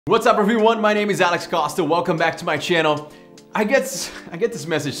What's up everyone, my name is Alex Costa. Welcome back to my channel. I get this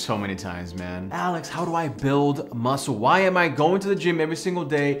message so many times, man. Alex, how do I build muscle? Why am I going to the gym every single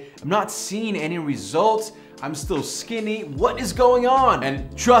day? I'm not seeing any results. I'm still skinny. What is going on?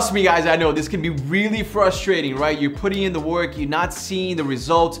 And trust me guys, I know this can be really frustrating, right? You're putting in the work, you're not seeing the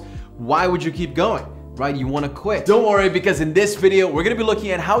results. Why would you keep going? Right? You want to quit. Don't worry, because in this video, we're going to be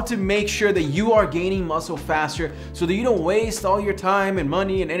looking at how to make sure that you are gaining muscle faster so that you don't waste all your time and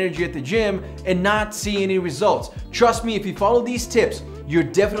money and energy at the gym and not see any results. Trust me, if you follow these tips, you're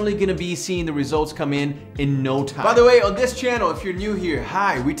definitely going to be seeing the results come in no time. By the way, on this channel, if you're new here,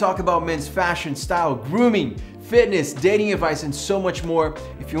 hi, we talk about men's fashion, style, grooming, fitness, dating advice, and so much more.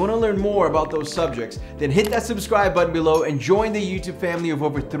 If you want to learn more about those subjects, then hit that subscribe button below and join the YouTube family of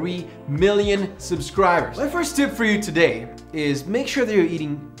over 3 million subscribers. My first tip for you today is make sure that you're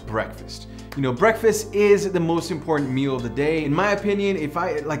eating breakfast. You know, breakfast is the most important meal of the day. In my opinion, if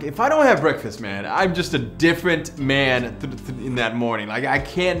I don't have breakfast, man, I'm just a different man in that morning. Like, I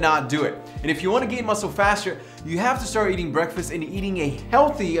cannot do it. And if you want to gain muscle faster, you have to start eating breakfast and eating a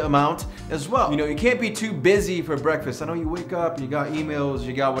healthy amount as well. You know, you can't be too busy for breakfast. I know you wake up, you got emails,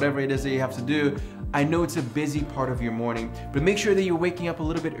 you got whatever it is that you have to do. I know it's a busy part of your morning, but make sure that you're waking up a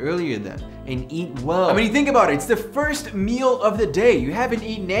little bit earlier then and eat well. I mean, think about it. It's the first meal of the day. You haven't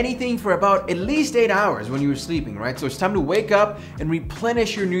eaten anything for about at least 8 hours when you were sleeping, right? So it's time to wake up and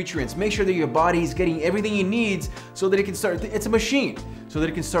replenish your nutrients. Make sure that your body is getting everything it needs so that it can start, it's a machine, so that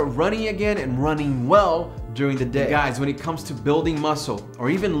it can start running again and running well during the day. Guys, when it comes to building muscle or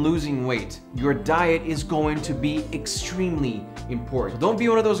even losing weight, your diet is going to be extremely important. Don't be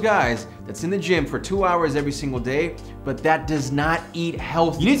one of those guys that's in the gym for 2 hours every single day, but that does not eat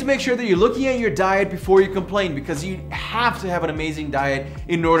healthy. You need to make sure that you're looking at your diet before you complain, because you have to have an amazing diet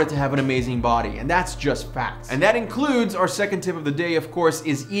in order to have an amazing body, and that's just facts. And that includes our second tip of the day, of course,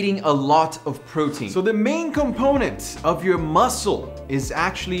 is eating a lot of protein. So the main component of your muscle is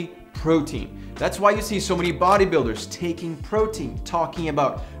actually protein. That's why you see so many bodybuilders taking protein, talking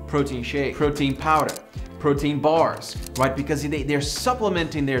about protein shake, protein powder, protein bars, right? Because they're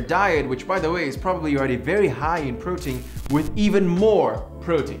supplementing their diet, which by the way is probably already very high in protein, with even more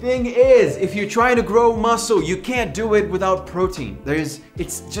protein. Thing is, if you're trying to grow muscle, you can't do it without protein.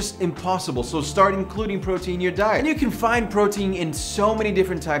 It's just impossible. So start including protein in your diet. And you can find protein in so many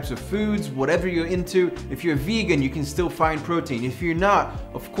different types of foods, whatever you're into. If you're vegan, you can still find protein. If you're not,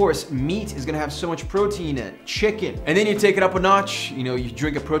 of course, meat is gonna have so much protein in it, chicken. And then you take it up a notch, you know, you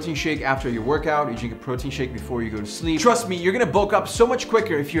drink a protein shake after your workout, you drink a protein shake before you go to sleep. Trust me, you're gonna bulk up so much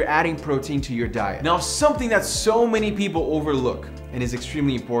quicker if you're adding protein to your diet. Now, something that so many people overlook and is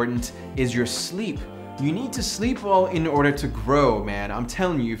extremely important is your sleep. You need to sleep well in order to grow, man. I'm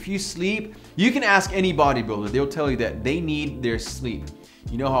telling you, if you sleep, you can ask any bodybuilder, they'll tell you that they need their sleep.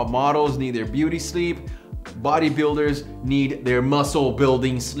 You know how models need their beauty sleep? Bodybuilders need their muscle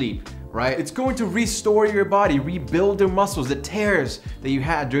building sleep, right? It's going to restore your body, rebuild the muscles, the tears that you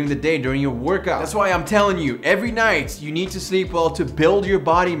had during the day, during your workout. That's why I'm telling you, every night you need to sleep well to build your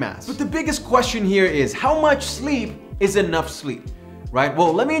body mass. But the biggest question here is, how much sleep is enough sleep? Right?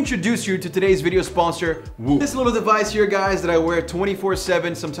 Well, let me introduce you to today's video sponsor, Whoop. This little device here, guys, that I wear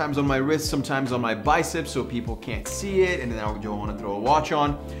 24/7, sometimes on my wrist, sometimes on my biceps, so people can't see it, and then I don't want to throw a watch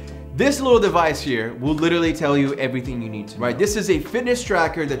on. This little device here will literally tell you everything you need to know. Right? This is a fitness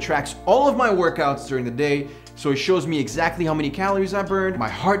tracker that tracks all of my workouts during the day, so it shows me exactly how many calories I burned, my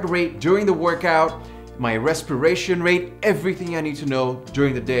heart rate during the workout, my respiration rate, everything I need to know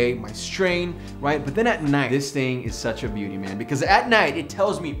during the day, my strain, right? But then at night, this thing is such a beauty, man, because at night, it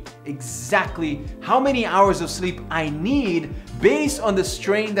tells me exactly how many hours of sleep I need based on the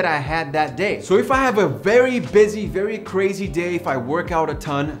strain that I had that day. So if I have a very busy, very crazy day, if I work out a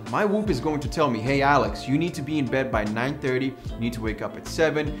ton, my Whoop is going to tell me, hey Alex, you need to be in bed by 9:30, you need to wake up at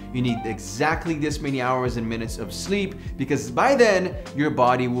 7, you need exactly this many hours and minutes of sleep, because by then, your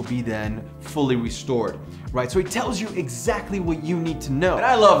body will be then fully restored. Right, so it tells you exactly what you need to know. And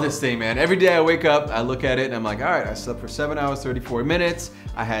I love this thing, man. Every day I wake up, I look at it and I'm like, all right, I slept for 7 hours, 34 minutes.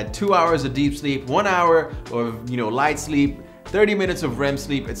 I had 2 hours of deep sleep, 1 hour of, you know, light sleep, 30 minutes of REM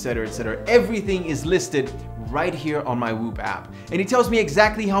sleep, etc., etc. Everything is listed right here on my Whoop app. And it tells me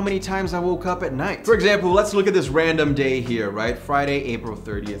exactly how many times I woke up at night. For example, let's look at this random day here, right? Friday, April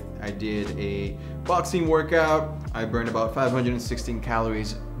 30th. I did a boxing workout. I burned about 516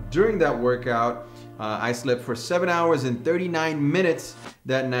 calories during that workout. I slept for 7 hours and 39 minutes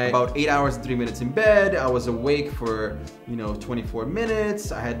that night, about 8 hours and 3 minutes in bed. I was awake for, 24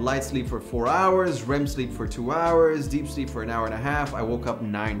 minutes. I had light sleep for 4 hours, REM sleep for 2 hours, deep sleep for 1.5 hours. I woke up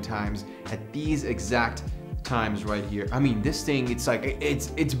 9 times at these exact times right here. I mean, this thing, it's like,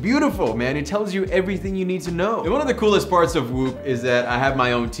 it's beautiful, man. It tells you everything you need to know. And one of the coolest parts of Whoop is that I have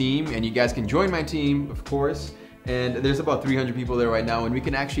my own team, and you guys can join my team, of course. And there's about 300 people there right now, and we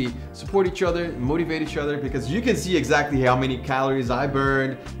can actually support each other, motivate each other, because you can see exactly how many calories I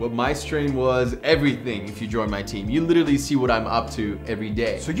burned, what my strain was, everything if you join my team. You literally see what I'm up to every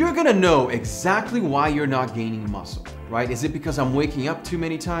day. So you're gonna know exactly why you're not gaining muscle, right? Is it because I'm waking up too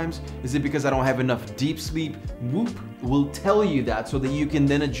many times? Is it because I don't have enough deep sleep? Whoop will tell you that so that you can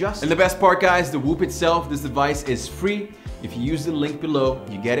then adjust. And the best part, guys, the Whoop itself, this device is free. If you use the link below,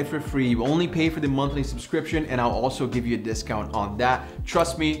 you get it for free. You only pay for the monthly subscription, and I'll also give you a discount on that.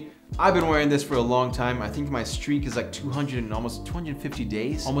 Trust me, I've been wearing this for a long time. I think my streak is like 200 and almost 250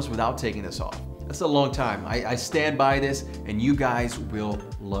 days, almost without taking this off. That's a long time. I stand by this, and you guys will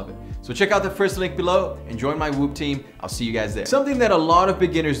love it. So check out the first link below and join my Whoop team. I'll see you guys there. Something that a lot of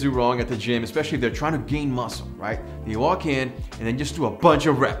beginners do wrong at the gym, especially if they're trying to gain muscle, right? They walk in and then just do a bunch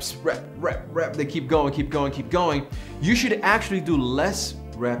of reps. Rep. They keep going, keep going, keep going. You should actually do less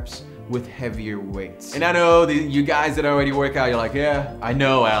reps with heavier weights. And I know you guys that already work out, you're like, yeah, I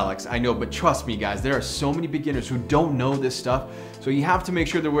know, Alex, I know, but trust me, guys, there are so many beginners who don't know this stuff, so you have to make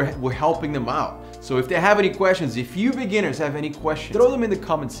sure that we're helping them out. So if they have any questions, if you beginners have any questions, throw them in the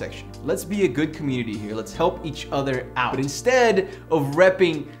comment section. Let's be a good community here. Let's help each other out. But instead of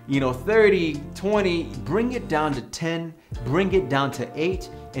repping, 30, 20, bring it down to 10, bring it down to 8,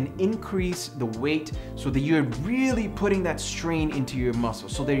 and increase the weight so that you're really putting that strain into your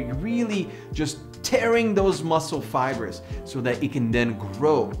muscles, so that you're really just tearing those muscle fibers so that it can then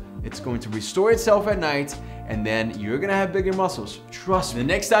grow. It's going to restore itself at night, and then you're gonna have bigger muscles. Trust me. The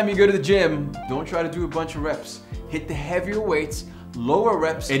next time you go to the gym, don't try to do a bunch of reps. Hit the heavier weights, lower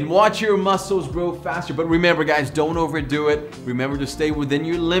reps, and watch your muscles grow faster. But remember, guys, don't overdo it. Remember to stay within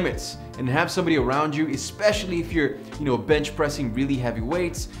your limits and have somebody around you, especially if you're, bench pressing really heavy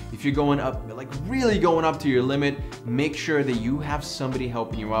weights. If you're going up, like really going up to your limit, make sure that you have somebody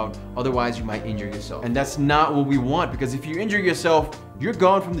helping you out. Otherwise, you might injure yourself. And that's not what we want, because if you injure yourself, you're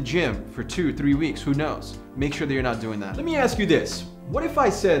gone from the gym for 2-3 weeks, who knows? Make sure that you're not doing that. Let me ask you this. What if I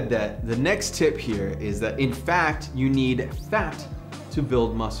said that the next tip here is that, in fact, you need fat to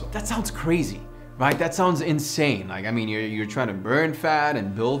build muscle? That sounds crazy, right? That sounds insane. Like, I mean, you're trying to burn fat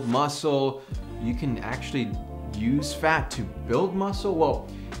and build muscle. You can actually use fat to build muscle? Well,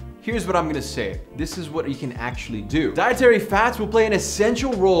 here's what I'm gonna say. This is what you can actually do. Dietary fats will play an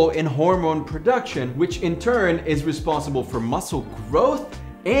essential role in hormone production, which in turn is responsible for muscle growth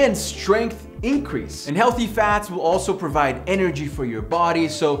and strength increase. And healthy fats will also provide energy for your body,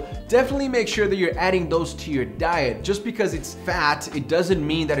 so definitely make sure that you're adding those to your diet. Just because it's fat, it doesn't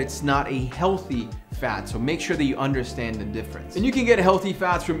mean that it's not a healthy fat, so make sure that you understand the difference. And you can get healthy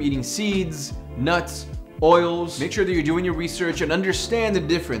fats from eating seeds, nuts, oils. Make sure that you're doing your research and understand the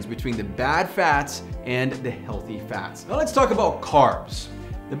difference between the bad fats and the healthy fats. Now let's talk about carbs.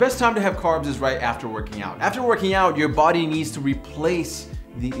 The best time to have carbs is right after working out. After working out, your body needs to replace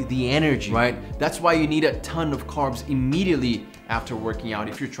the energy, right? That's why you need a ton of carbs immediately after working out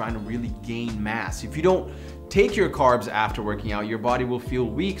if you're trying to really gain mass. If you don't take your carbs after working out, your body will feel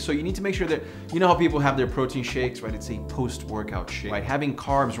weak. So you need to make sure that, you know how people have their protein shakes, right? It's a post-workout shake, right? Having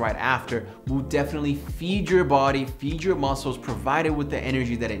carbs right after will definitely feed your body, feed your muscles, provide it with the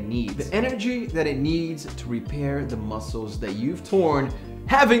energy that it needs. The energy that it needs to repair the muscles that you've torn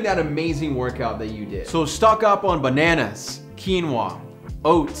having that amazing workout that you did. So stock up on bananas, quinoa,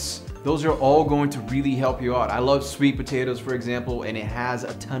 oats. Those are all going to really help you out. I love sweet potatoes, for example, and it has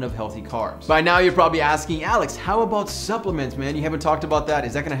a ton of healthy carbs. By now, you're probably asking, Alex, how about supplements, man? You haven't talked about that.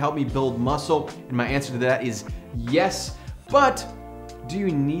 Is that gonna help me build muscle? And my answer to that is yes, but do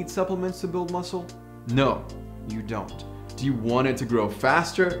you need supplements to build muscle? No, you don't. Do you want it to grow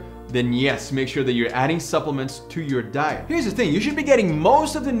faster? Then yes, make sure that you're adding supplements to your diet. Here's the thing, you should be getting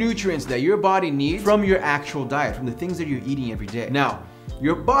most of the nutrients that your body needs from your actual diet, from the things that you're eating every day. Now,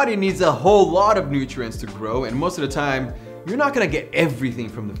 your body needs a whole lot of nutrients to grow, and most of the time, you're not gonna get everything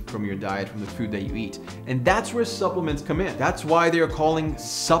from your diet, from the food that you eat. And that's where supplements come in. That's why they're calling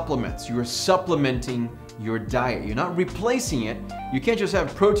supplements. You're supplementing your diet. You're not replacing it. You can't just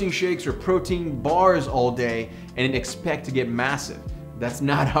have protein shakes or protein bars all day and expect to get massive. That's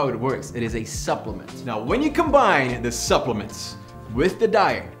not how it works. It is a supplement. Now, when you combine the supplements with the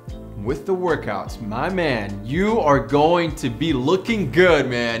diet, with the workouts, my man, you are going to be looking good,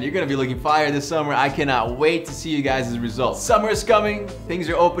 man. You're gonna be looking fire this summer. I cannot wait to see you guys' results. Summer is coming, things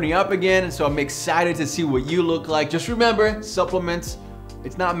are opening up again, so I'm excited to see what you look like. Just remember, supplements,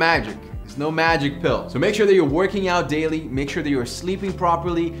 it's not magic. There's no magic pill. So make sure that you're working out daily, make sure that you're sleeping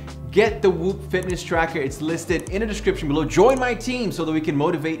properly, get the Whoop fitness tracker. It's listed in the description below. Join my team so that we can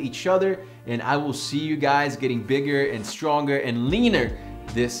motivate each other, and I will see you guys getting bigger and stronger and leaner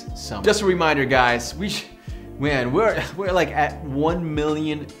this summer. Just a reminder, guys, we're like at 1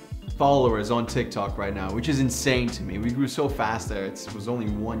 million followers on TikTok right now, which is insane to me. We grew so fast there. It was only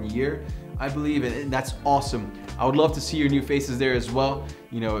 1 year, I believe, and that's awesome. I would love to see your new faces there as well.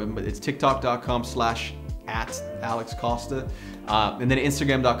 You know, it's tiktok.com/@AlexCosta, and then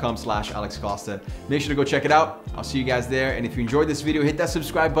instagram.com/AlexCosta. Make sure to go check it out. I'll see you guys there. And if you enjoyed this video, hit that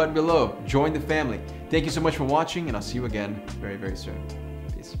subscribe button below. Join the family. Thank you so much for watching, and I'll see you again very, very soon.